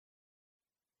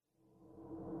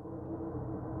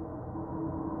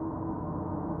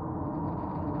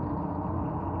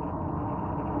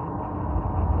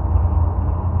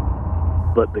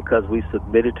But because we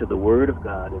submitted to the Word of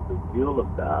God and the will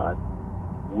of God,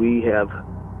 we have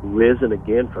risen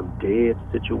again from dead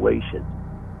situations.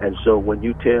 And so when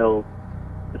you tell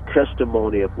the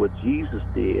testimony of what Jesus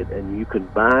did and you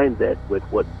combine that with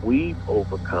what we've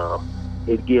overcome,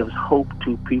 it gives hope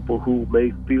to people who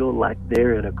may feel like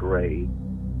they're in a grave,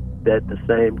 that the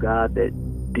same God that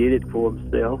did it for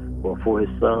himself or for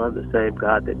his son, the same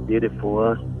God that did it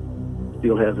for us,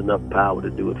 still has enough power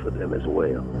to do it for them as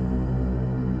well.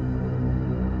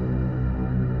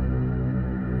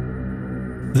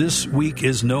 This week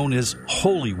is known as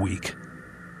Holy Week.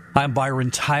 I'm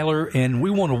Byron Tyler, and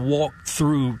we want to walk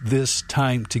through this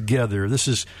time together. This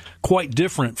is quite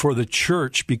different for the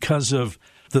church because of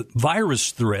the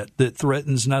virus threat that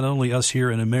threatens not only us here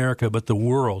in America, but the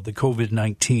world, the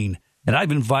COVID-19. And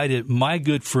I've invited my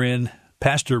good friend,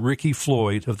 Pastor Ricky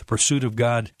Floyd of the Pursuit of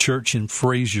God Church in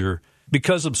Fraser.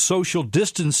 Because of social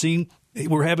distancing,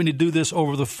 we're having to do this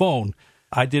over the phone.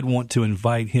 I did want to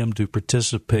invite him to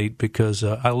participate because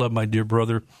I love my dear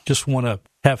brother. Just want to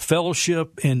have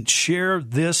fellowship and share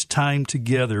this time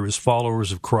together as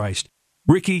followers of Christ.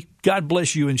 Ricky, God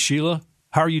bless you and Sheila.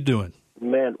 How are you doing?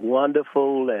 Man,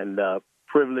 wonderful and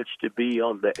privileged to be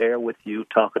on the air with you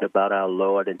talking about our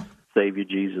Lord and Savior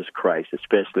Jesus Christ,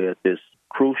 especially at this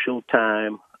crucial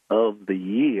time of the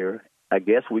year. I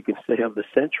guess we can say of the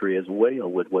century as well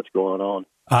with what's going on.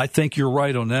 I think you're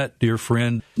right on that, dear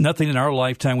friend. Nothing in our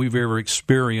lifetime we've ever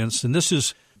experienced. And this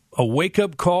is a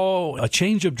wake-up call, a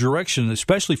change of direction,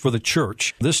 especially for the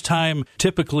church. This time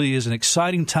typically is an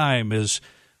exciting time as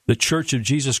the Church of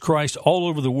Jesus Christ all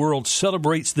over the world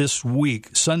celebrates this week,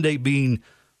 Sunday being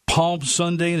Palm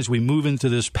Sunday, and as we move into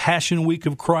this Passion Week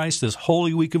of Christ, this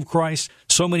Holy Week of Christ,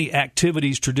 so many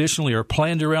activities traditionally are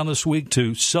planned around this week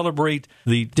to celebrate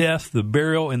the death, the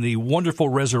burial, and the wonderful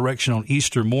resurrection on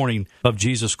Easter morning of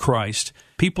Jesus Christ.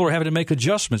 People are having to make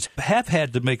adjustments, have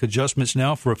had to make adjustments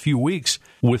now for a few weeks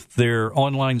with their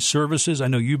online services. I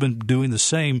know you've been doing the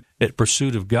same at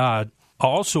Pursuit of God. I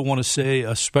also want to say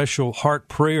a special heart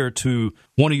prayer to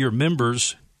one of your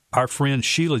members, our friend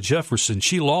Sheila Jefferson.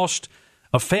 She lost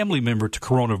a family member to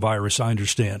coronavirus, I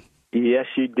understand. Yes,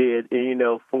 she did. And, you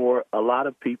know, for a lot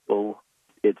of people,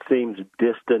 it seems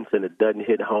distant and it doesn't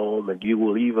hit home, and you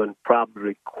will even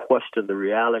probably question the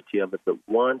reality of it. But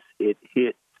once it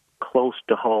hits close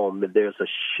to home, there's a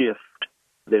shift.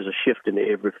 There's a shift in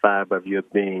every fiber of your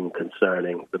being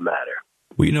concerning the matter.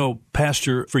 Well, you know,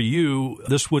 Pastor, for you,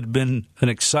 this would have been an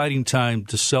exciting time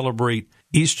to celebrate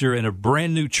Easter in a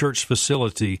brand new church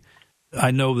facility.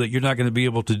 I know that you're not going to be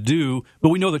able to do, but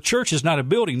we know the church is not a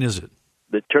building, is it?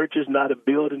 The church is not a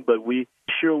building, but we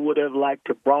sure would have liked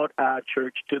to brought our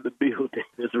church to the building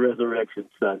this Resurrection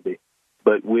Sunday.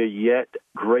 But we're yet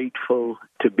grateful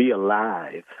to be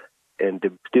alive and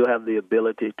to still have the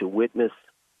ability to witness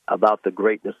about the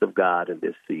greatness of God in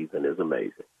this season is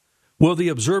amazing. Well, the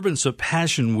observance of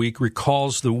Passion Week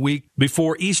recalls the week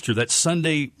before Easter, that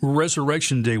Sunday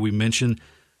Resurrection Day we mentioned,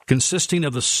 consisting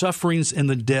of the sufferings and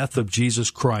the death of Jesus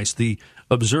Christ. The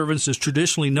observance is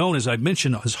traditionally known, as I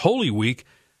mentioned, as Holy Week.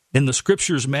 In the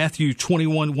Scriptures, Matthew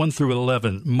 21, 1 through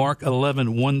 11, Mark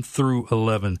 11, 1 through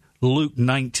 11, Luke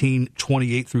 19,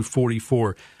 28 through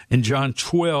 44, and John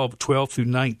 12, 12 through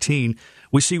 19,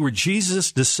 we see where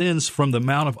Jesus descends from the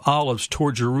Mount of Olives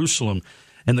toward Jerusalem,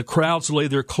 and the crowds lay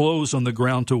their clothes on the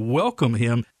ground to welcome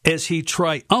him as he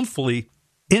triumphantly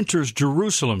enters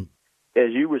Jerusalem.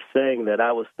 As you were saying that,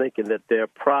 I was thinking that there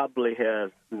probably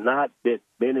has not been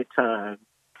many times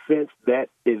since that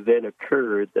event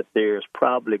occurred that there's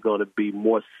probably going to be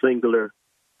more singular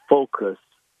focus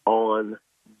on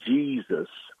Jesus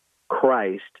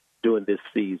Christ during this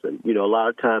season. You know, a lot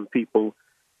of times people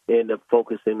end up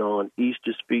focusing on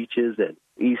Easter speeches and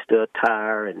Easter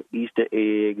attire and Easter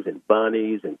eggs and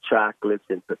bunnies and chocolates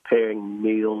and preparing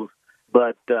meals.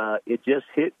 But it just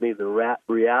hit me the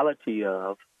reality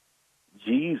of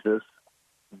Jesus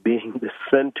being the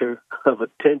center of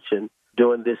attention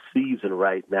during this season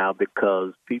right now,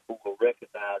 because people will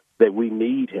recognize that we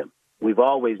need him. We've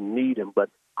always needed him, but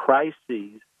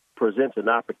crises presents an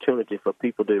opportunity for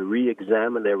people to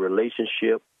re-examine their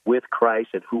relationship with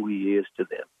Christ and who he is to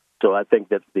them. So I think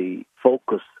that the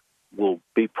focus will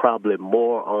be probably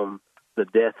more on the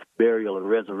death, burial, and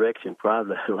resurrection,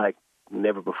 probably like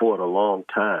never before in a long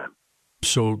time.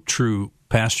 So true,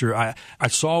 Pastor. I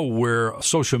saw where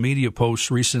social media posts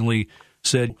recently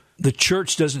said the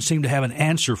church doesn't seem to have an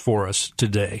answer for us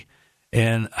today.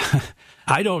 And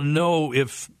I don't know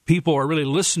if people are really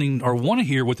listening or want to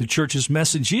hear what the church's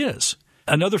message is.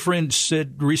 Another friend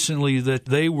said recently that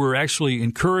they were actually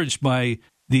encouraged by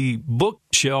the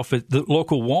bookshelf at the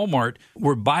local Walmart,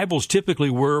 where Bibles typically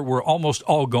were almost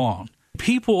all gone.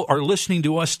 People are listening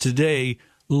to us today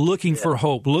looking for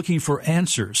hope, looking for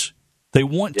answers. They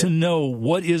want to know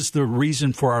what is the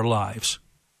reason for our lives.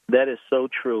 That is so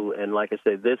true. And like I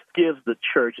said, this gives the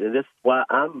church, and this is why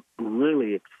I'm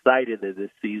really excited in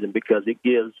this season, because it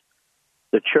gives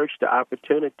the church the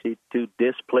opportunity to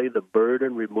display the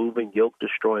burden-removing,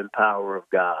 yoke-destroying power of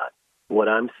God. What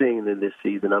I'm seeing in this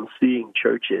season, I'm seeing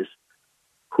churches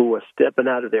who are stepping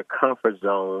out of their comfort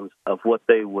zones of what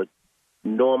they would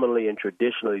normally and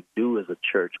traditionally do as a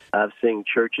church. I've seen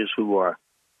churches who are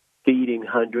feeding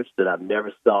hundreds that I've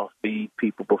never saw feed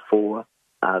people before.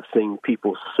 I've seen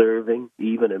people serving,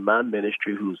 even in my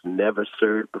ministry, who's never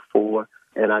served before.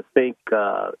 And I think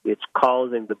it's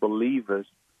causing the believers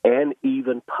and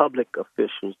even public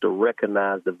officials to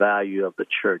recognize the value of the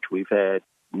church. We've had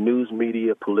news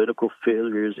media, political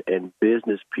figures, and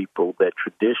business people that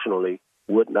traditionally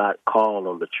would not call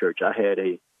on the church. I had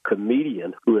a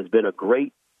comedian who has been a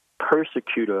great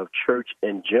persecutor of church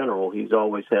in general. He's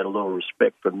always had a little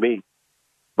respect for me,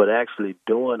 but actually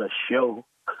doing a show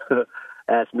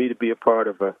asked me to be a part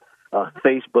of a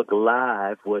Facebook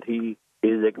Live where he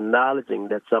is acknowledging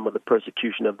that some of the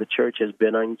persecution of the church has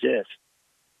been unjust.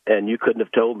 And you couldn't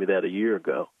have told me that a year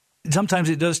ago. Sometimes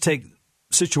it does take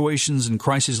situations and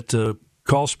crises to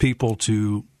cause people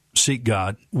to seek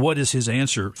God. What is his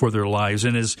answer for their lives?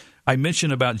 And as I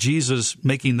mentioned about Jesus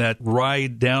making that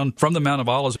ride down from the Mount of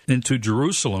Olives into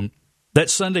Jerusalem, that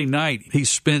Sunday night he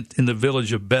spent in the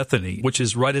village of Bethany, which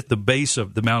is right at the base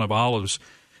of the Mount of Olives.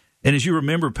 And as you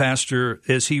remember, Pastor,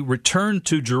 as he returned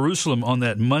to Jerusalem on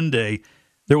that Monday,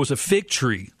 there was a fig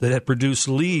tree that had produced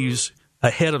leaves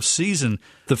ahead of season.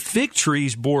 The fig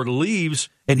trees bore leaves,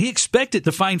 and he expected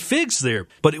to find figs there,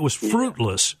 but it was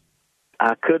fruitless.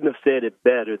 I couldn't have said it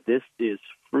better. This is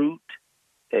fruit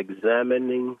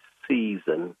examining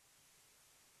season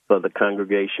for the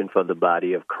congregation, for the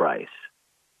body of Christ.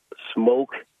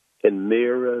 Smoke and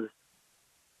mirrors,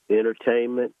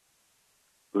 entertainment,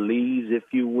 leaves, if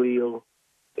you will.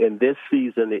 In this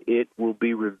season, it will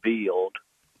be revealed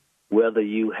whether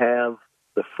you have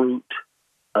the fruit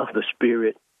of the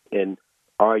Spirit, and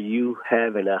are you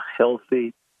having a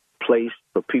healthy place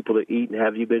for people to eat, and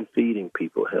have you been feeding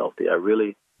people healthy? I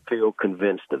really feel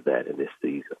convinced of that in this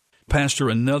season. Pastor,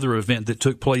 another event that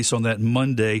took place on that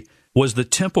Monday was the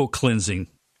temple cleansing.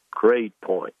 Great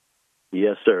point.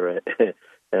 Yes, sir.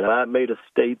 And I made a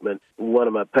statement. One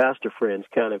of my pastor friends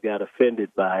kind of got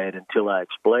offended by it until I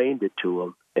explained it to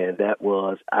him, and that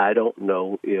was, I don't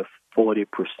know if 40%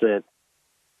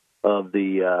 of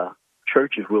the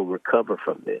churches will recover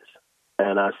from this.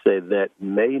 And I said that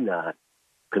may not,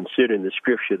 considering the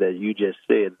scripture that you just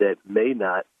said, that may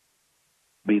not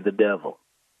be the devil.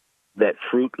 That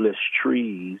fruitless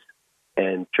trees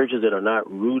and churches that are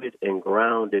not rooted and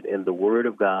grounded in the Word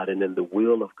of God and in the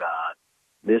will of God,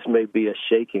 this may be a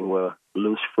shaking where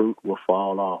loose fruit will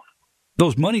fall off.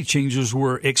 Those money changers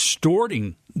were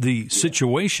extorting the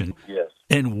situation. Yes.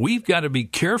 And we've got to be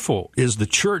careful as the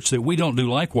church that we don't do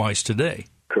likewise today.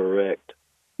 Correct.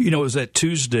 You know, it was that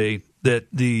Tuesday that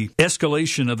the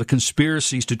escalation of the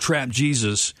conspiracies to trap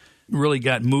Jesus really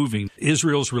got moving.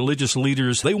 Israel's religious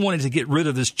leaders, they wanted to get rid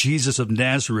of this Jesus of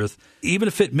Nazareth, even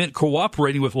if it meant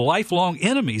cooperating with lifelong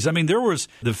enemies. I mean, there was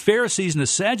the Pharisees and the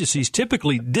Sadducees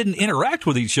typically didn't interact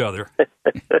with each other.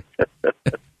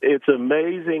 It's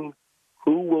amazing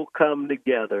who will come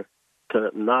together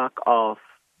to knock off,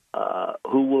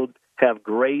 who will have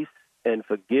grace and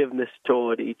forgiveness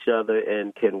toward each other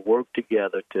and can work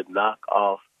together to knock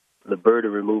off the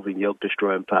burden-removing,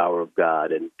 yoke-destroying power of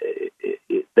God. And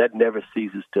that never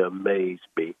ceases to amaze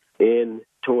me. And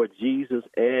toward Jesus,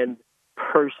 and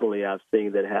personally, I've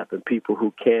seen that happen. People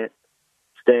who can't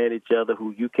stand each other,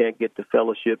 who you can't get to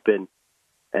fellowship, and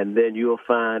then you'll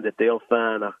find that they'll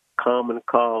find a common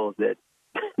cause that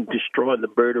destroying the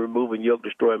burden-removing,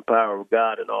 yoke-destroying power of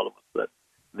God, and all of a sudden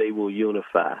they will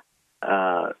unify.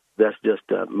 That's just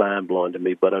mind-blowing to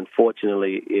me, but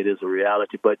unfortunately it is a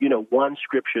reality. But, you know, one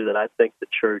scripture that I think the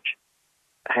church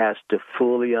has to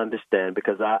fully understand,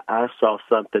 because I saw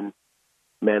something,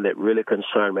 man, that really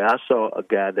concerned me. I saw a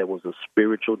guy that was a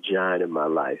spiritual giant in my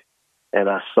life, and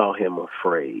I saw him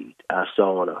afraid. I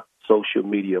saw on a social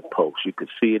media post, you could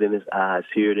see it in his eyes,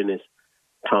 hear it in his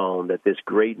tone, that this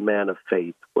great man of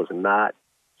faith was not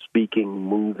speaking,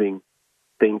 moving,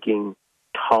 thinking,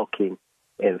 talking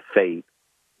in faith.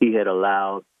 He had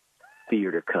allowed fear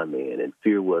to come in, and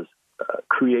fear was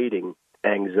creating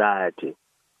anxiety.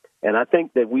 And I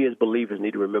think that we as believers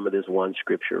need to remember this one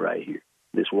scripture right here,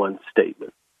 this one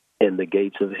statement: and the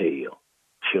gates of hell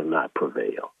shall not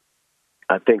prevail.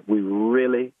 I think we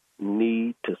really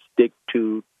need to stick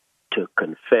to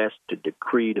confess, to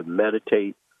decree, to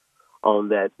meditate on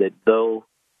that though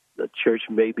the church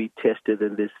may be tested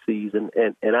in this season.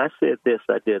 And I said this,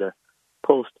 I did a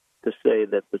post to say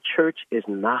that the church is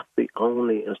not the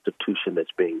only institution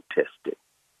that's being tested.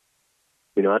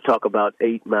 You know, I talk about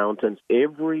 8 mountains.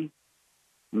 Every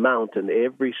mountain,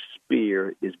 every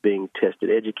sphere is being tested.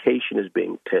 Education is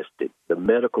being tested. The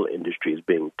medical industry is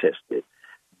being tested.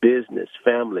 Business,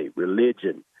 family,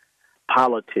 religion,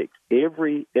 politics.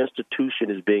 Every institution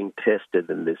is being tested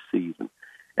in this season.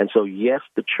 And so, yes,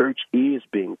 the church is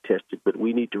being tested, but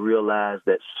we need to realize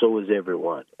that so is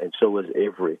everyone, and so is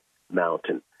every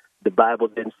mountain. The Bible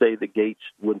didn't say the gates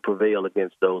wouldn't prevail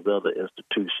against those other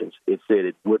institutions. It said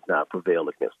it would not prevail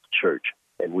against the church.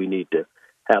 And we need to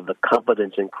have the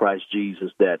confidence in Christ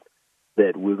Jesus that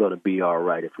we're going to be all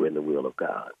right if we're in the will of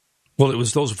God. Well, it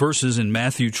was those verses in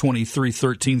Matthew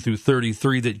 23:13 through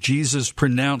 33 that Jesus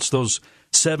pronounced those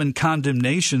 7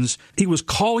 condemnations. He was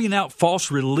calling out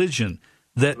false religion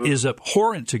that is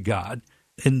abhorrent to God,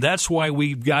 and that's why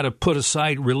we've got to put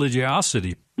aside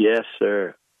religiosity. Yes,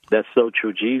 sir. That's so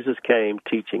true. Jesus came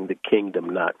teaching the kingdom,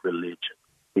 not religion.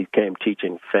 He came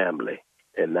teaching family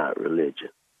and not religion.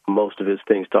 Most of his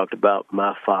things talked about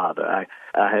my Father.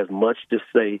 I have much to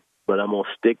say, but I'm going to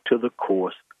stick to the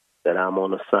course that I'm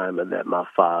on assignment that my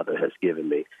Father has given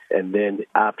me. And then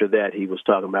after that, he was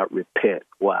talking about repent.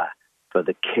 Why? For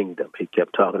the kingdom. He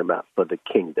kept talking about for the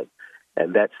kingdom.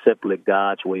 And that's simply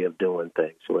God's way of doing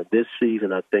things. So in this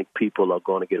season, I think people are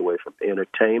going to get away from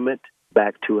entertainment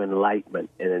back to enlightenment,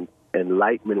 and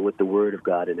enlightenment with the Word of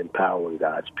God and empowering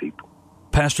God's people.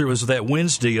 Pastor, it was that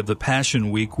Wednesday of the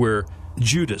Passion Week where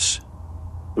Judas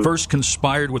first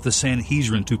conspired with the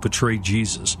Sanhedrin to betray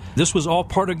Jesus. This was all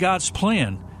part of God's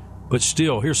plan, but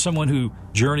still, here's someone who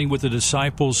journeyed with the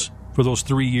disciples for those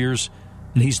 3 years,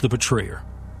 and he's the betrayer.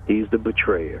 He's the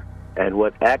betrayer. And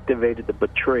what activated the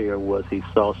betrayer was he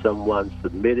saw someone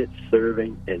submitted,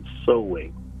 serving, and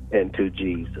sowing into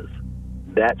Jesus.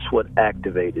 That's what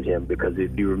activated him, because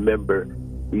if you remember,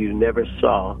 you never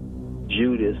saw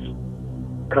Judas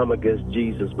come against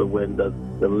Jesus, but when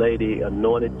the lady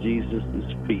anointed Jesus'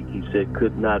 feet, he said,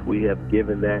 could not we have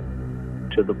given that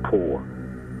to the poor?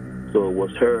 So it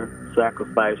was her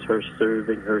sacrifice, her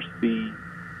serving, her seed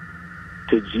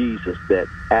to Jesus that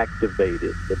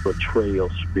activated the betrayal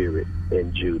spirit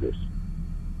in Judas.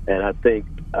 And I think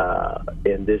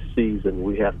in this season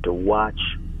we have to watch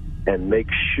and make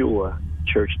sure,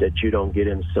 church, that you don't get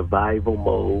in survival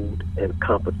mode and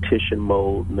competition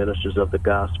mode, ministers of the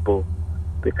gospel,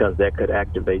 because that could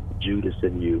activate the Judas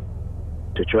in you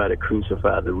to try to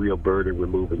crucify the real burden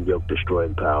removing, yoke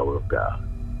destroying power of God.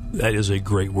 That is a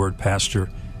great word, Pastor.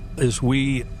 As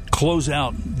we close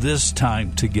out this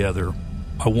time together,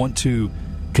 I want to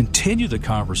continue the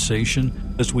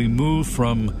conversation as we move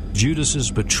from Judas's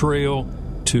betrayal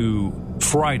to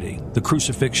Friday, the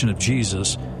crucifixion of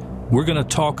Jesus. We're going to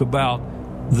talk about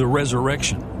the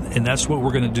resurrection, and that's what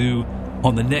we're going to do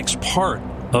on the next part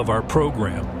of our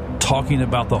program, talking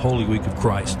about the Holy Week of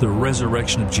Christ, the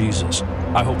resurrection of Jesus.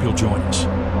 I hope you'll join us.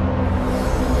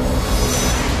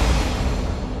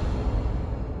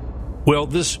 Well,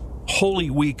 this Holy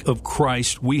Week of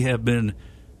Christ, we have been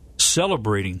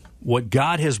celebrating what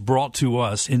God has brought to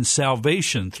us in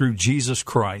salvation through Jesus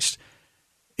Christ.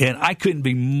 And I couldn't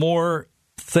be more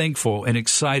thankful and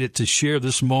excited to share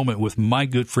this moment with my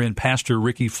good friend, Pastor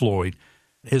Ricky Floyd,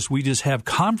 as we just have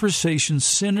conversations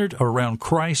centered around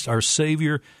Christ, our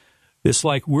Savior. It's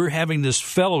like we're having this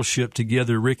fellowship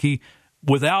together, Ricky,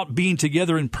 without being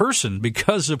together in person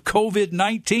because of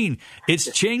COVID-19.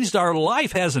 It's changed our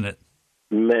life, hasn't it?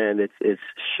 Man, it's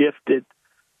shifted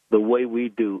the way we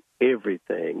do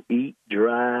everything. Eat,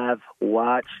 drive,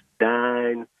 watch,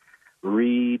 dine,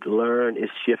 read, learn.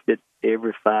 It's shifted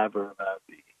every fiber of our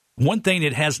being. One thing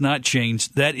that has not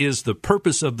changed, that is the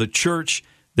purpose of the church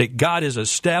that God has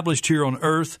established here on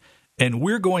earth, and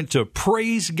we're going to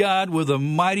praise God with a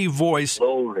mighty voice.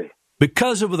 Glory.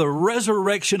 Because of the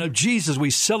resurrection of Jesus, we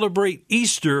celebrate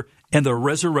Easter and the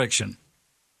resurrection.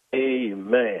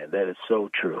 Amen. That is so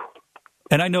true.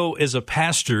 And I know as a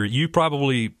pastor, you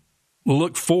probably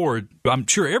look forward, I'm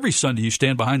sure every Sunday you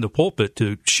stand behind the pulpit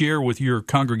to share with your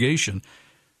congregation,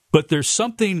 but there's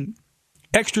something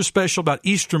extra special about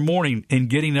Easter morning and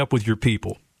getting up with your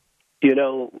people. You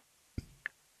know,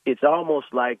 it's almost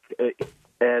like,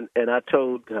 and I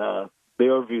told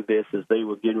Bellevue this as they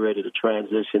were getting ready to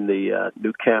transition the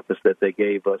new campus that they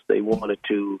gave us. They wanted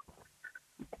to,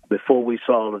 before we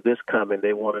saw all of this coming,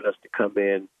 they wanted us to come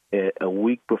in a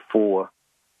week before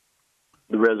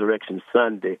the Resurrection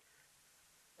Sunday.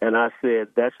 And I said,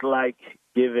 that's like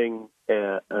giving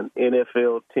an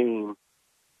NFL team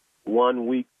 1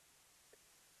 week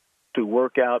to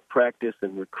work out, practice,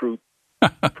 and recruit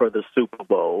for the Super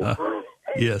Bowl.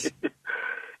 Yes.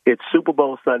 It's Super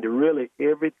Bowl Sunday. Really,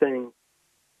 everything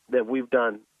that we've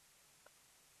done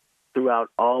throughout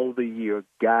all the year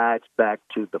guides back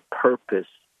to the purpose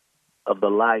of the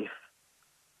life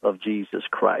of Jesus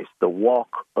Christ, the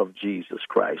walk of Jesus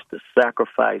Christ, the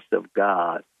sacrifice of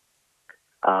God,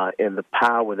 and the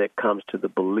power that comes to the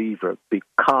believer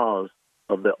because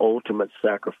of the ultimate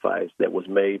sacrifice that was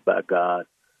made by God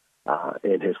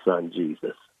and his son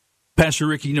Jesus. Pastor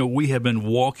Rick, we have been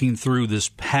walking through this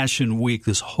Passion Week,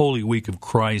 this Holy Week of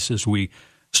Christ, as we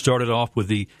started off with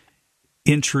the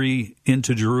entry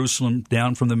into Jerusalem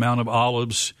down from the Mount of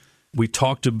Olives. We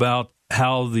talked about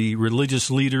how the religious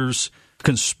leaders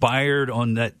conspired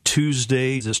on that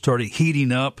Tuesday that started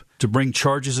heating up to bring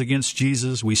charges against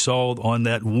Jesus. We saw on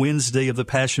that Wednesday of the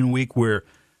Passion Week where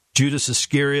Judas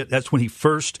Iscariot, that's when he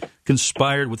first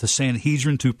conspired with the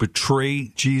Sanhedrin to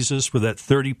betray Jesus for that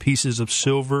 30 pieces of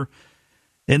silver.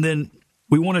 And then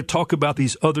we want to talk about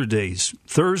these other days.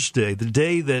 Thursday, the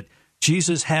day that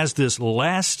Jesus has this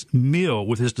last meal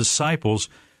with his disciples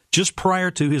just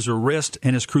prior to his arrest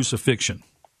and his crucifixion.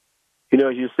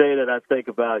 As you say that, I think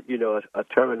about, a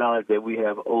terminology that we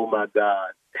have, oh, my God.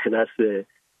 And I said,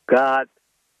 God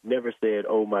never said,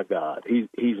 oh, my God. He's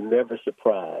never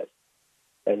surprised.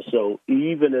 And so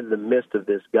even in the midst of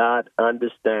this, God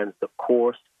understands the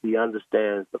course. He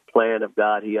understands the plan of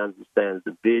God. He understands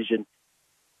the vision.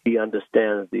 He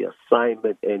understands the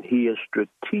assignment. And he is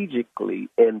strategically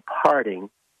imparting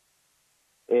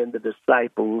in the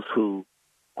disciples who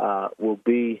will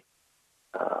be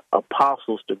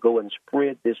apostles to go and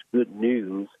spread this good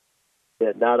news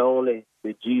that not only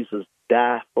did Jesus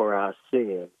die for our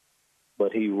sins,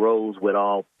 but he rose with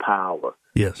all power.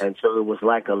 Yes. And so it was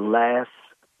like a last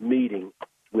meeting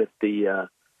with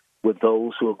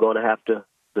those who are going to have to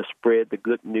spread the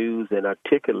good news and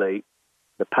articulate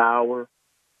the power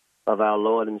of our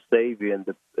Lord and Savior and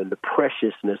the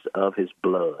preciousness of his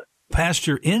blood.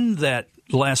 Pastor, in that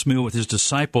last meal with his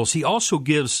disciples, he also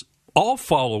gives all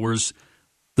followers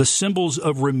the symbols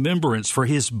of remembrance for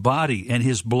his body and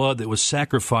his blood that was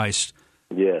sacrificed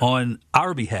on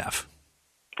our behalf.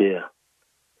 Yeah.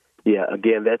 Yeah,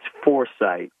 again, that's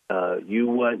foresight. You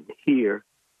weren't here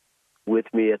with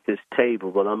me at this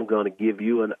table, but I'm going to give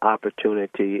you an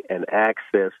opportunity and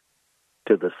access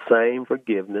to the same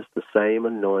forgiveness, the same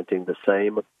anointing, the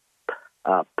same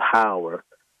power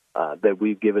that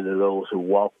we've given to those who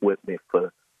walk with me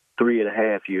for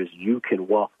 3.5 years. You can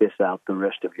walk this out the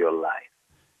rest of your life.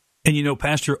 And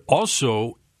Pastor,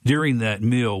 also during that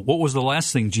meal, what was the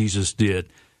last thing Jesus did?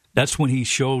 That's when he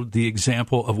showed the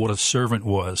example of what a servant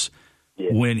was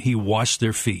when he washed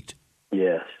their feet.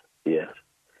 Yes, yes.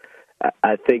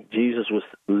 I think Jesus was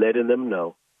letting them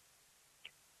know,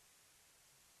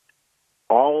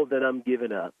 all that I'm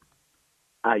giving up,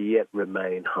 I yet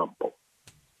remain humble.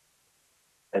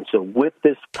 And so with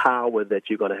this power that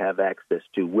you're going to have access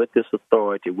to, with this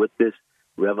authority, with this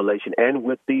revelation, and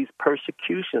with these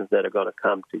persecutions that are going to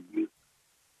come to you,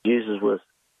 Jesus was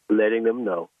letting them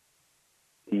know,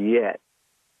 yet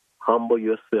humble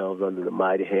yourselves under the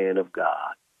mighty hand of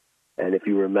God. And if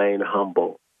you remain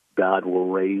humble, God will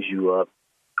raise you up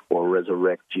or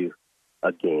resurrect you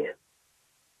again.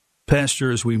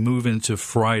 Pastor, as we move into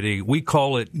Friday, we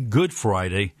call it Good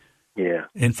Friday. Yeah.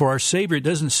 And for our Savior, it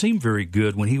doesn't seem very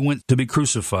good when he went to be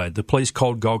crucified, the place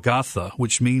called Golgotha,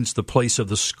 which means the place of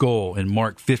the skull in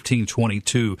Mark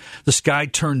 15:22. The sky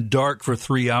turned dark for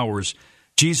 3 hours.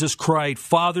 Jesus cried,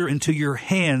 Father, into your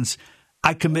hands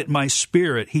I commit my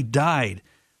spirit. He died,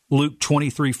 Luke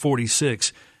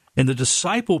 23:46. And the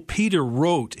disciple Peter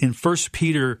wrote in 1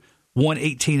 Peter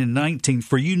 1:18 and 19,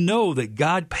 for you know that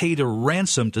God paid a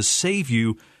ransom to save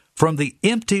you from the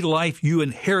empty life you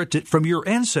inherited from your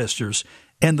ancestors.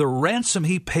 And the ransom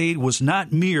he paid was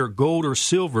not mere gold or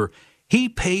silver. He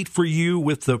paid for you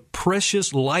with the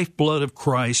precious lifeblood of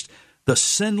Christ, the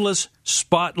sinless,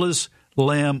 spotless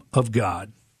Lamb of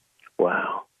God.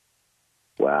 Wow.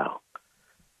 Wow.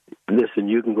 Listen,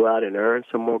 you can go out and earn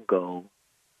some more gold.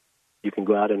 You can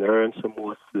go out and earn some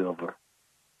more silver.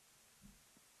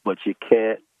 But you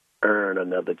can't earn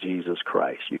another Jesus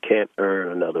Christ. You can't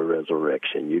earn another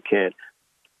resurrection. You can't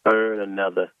earn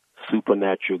another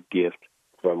supernatural gift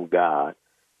from God.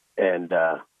 And,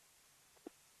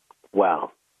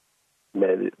 wow,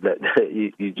 man,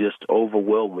 you just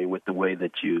overwhelm me with the way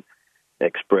that you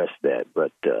express that.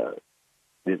 But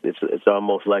it's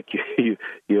almost like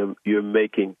you're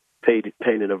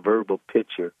painting a verbal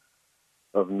picture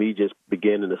of me just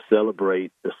beginning to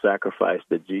celebrate the sacrifice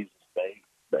that Jesus made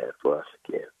man for us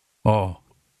again. Oh,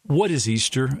 what is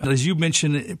Easter? As you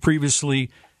mentioned previously,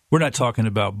 we're not talking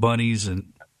about bunnies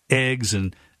and eggs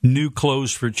and new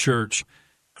clothes for church.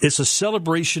 It's a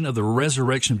celebration of the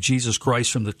resurrection of Jesus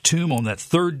Christ from the tomb on that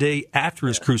third day after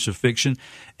his crucifixion.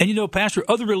 And, you know, Pastor,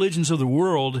 other religions of the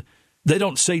world, they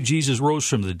don't say Jesus rose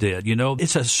from the dead. You know,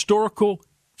 it's a historical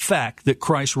fact that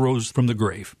Christ rose from the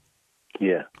grave.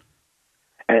 Yeah.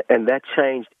 And that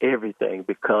changed everything,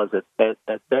 because at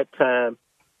that time,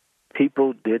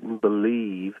 people didn't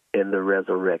believe in the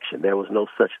resurrection. There was no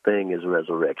such thing as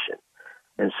resurrection.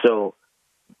 And so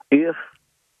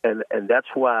and that's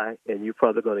why, and you're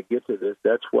probably going to get to this,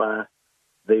 that's why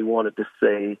they wanted to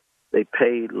say they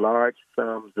paid large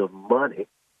sums of money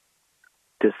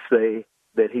to say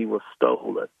that he was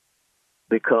stolen.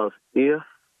 Because if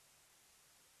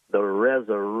the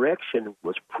resurrection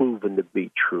was proven to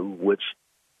be true, which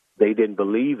they didn't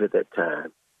believe at that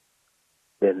time,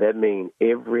 then that means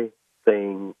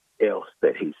everything else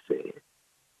that he said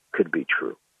could be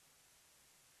true.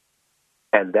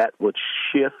 And that would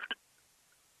shift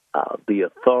the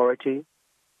authority,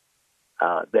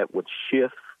 that would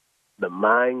shift the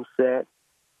mindset,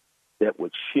 that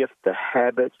would shift the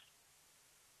habits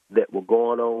that were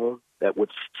going on, that would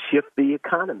shift the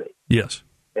economy. Yes.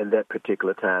 In that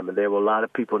particular time. And there were a lot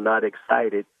of people not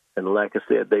excited, and like I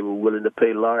said, they were willing to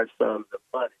pay large sums of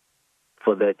money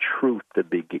for that truth to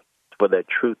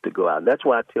go out. And that's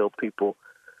why I tell people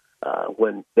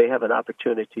when they have an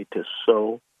opportunity to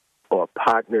sow or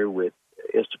partner with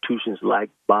institutions like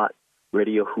Bott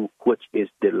Radio, which is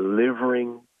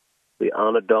delivering the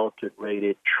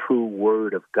unadulterated true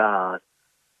word of God,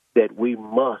 that we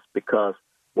must, because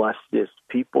watch this,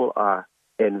 people are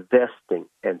investing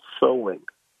and sowing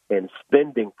and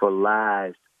spending for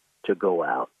lives to go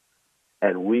out.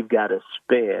 And we've got to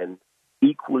spend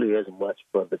equally as much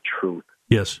for the truth.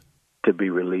 Yes. To be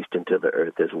released into the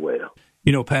earth as well.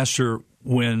 You know, Pastor,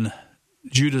 when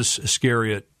Judas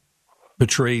Iscariot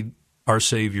betrayed our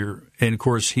Savior, and of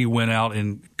course he went out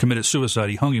and committed suicide,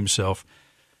 he hung himself,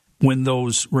 when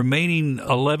those remaining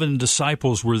 11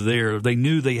 disciples were there, they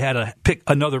knew they had to pick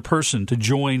another person to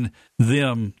join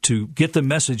them to get the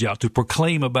message out, to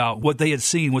proclaim about what they had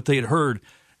seen, what they had heard,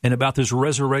 and about this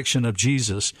resurrection of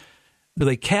Jesus.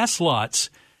 They cast lots,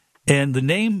 and the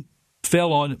name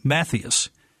fell on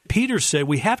Matthias. Peter said,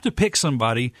 we have to pick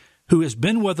somebody who has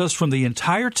been with us from the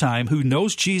entire time, who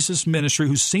knows Jesus' ministry,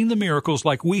 who's seen the miracles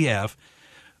like we have,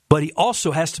 but he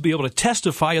also has to be able to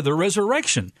testify of the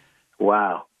resurrection.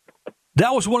 Wow.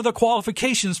 That was one of the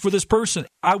qualifications for this person.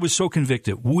 I was so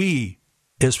convicted. We,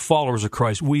 as followers of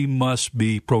Christ, we must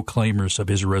be proclaimers of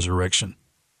his resurrection.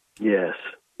 Yes,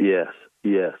 yes,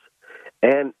 yes.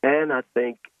 And I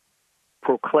think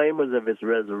proclaimers of his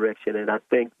resurrection, and I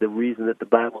think the reason that the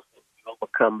Bible says we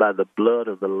overcome by the blood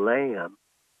of the Lamb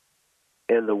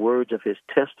and the words of his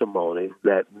testimony,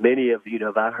 that many of you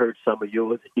know, I've heard some of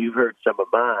yours, you've heard some of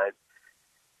mine,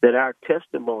 that our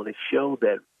testimony show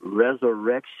that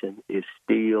resurrection is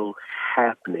still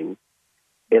happening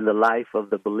in the life of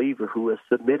the believer who is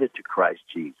submitted to Christ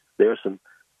Jesus. There are some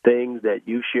things that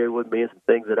you shared with me and some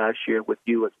things that I shared with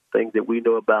you and some things that we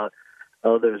know about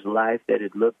others' life that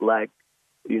it looked like,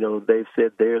 you know, they've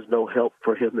said there's no help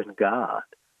for him in God.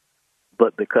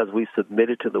 But because we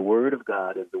submitted to the Word of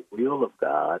God and the will of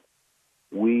God,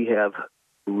 we have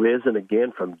risen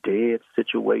again from dead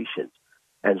situations.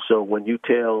 And so when you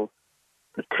tell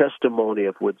the testimony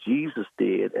of what Jesus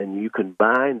did and you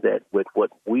combine that with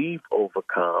what we've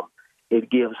overcome, it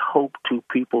gives hope to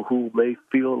people who may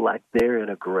feel like they're in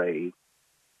a grave,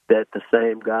 that the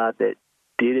same God that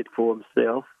did it for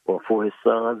himself or for his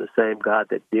son, the same God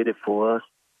that did it for us,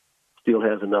 still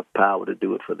has enough power to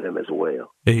do it for them as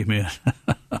well. Amen.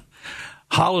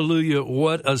 Hallelujah.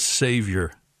 What a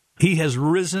Savior. He has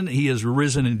risen. He has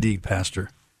risen indeed, Pastor.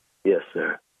 Yes,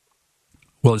 sir.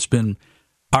 Well, it's been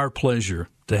our pleasure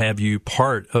to have you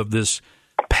part of this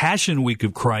Passion Week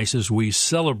of Christ as we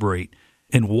celebrate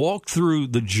and walk through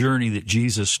the journey that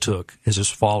Jesus took as his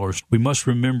followers. We must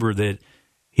remember that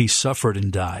he suffered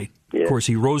and died. Yes. Of course,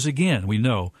 he rose again, we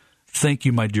know. Thank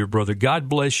you, my dear brother. God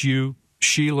bless you,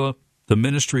 Sheila, the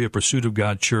ministry of Pursuit of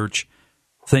God Church.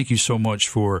 Thank you so much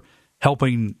for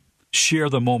helping share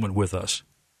the moment with us.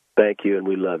 Thank you, and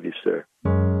we love you, sir.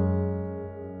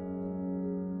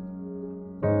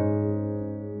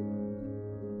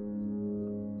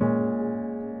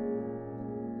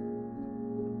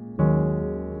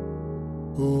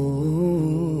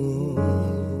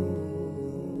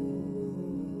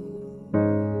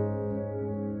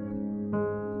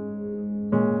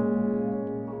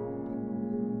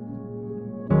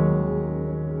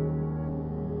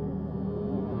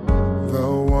 The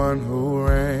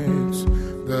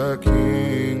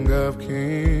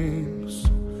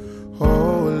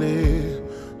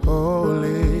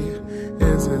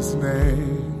his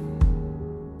name.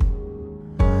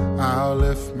 I'll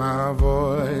lift my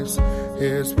voice,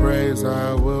 his praise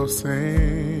I will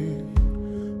sing.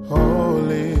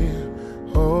 Holy,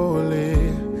 holy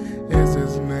is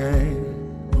his name.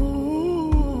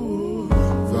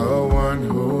 The one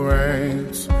who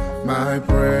reigns, my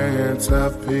Prince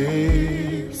of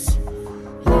Peace.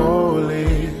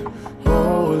 Holy,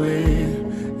 holy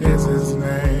is his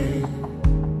name.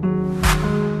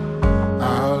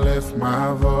 I'll lift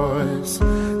my voice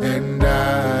and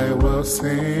I will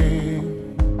sing.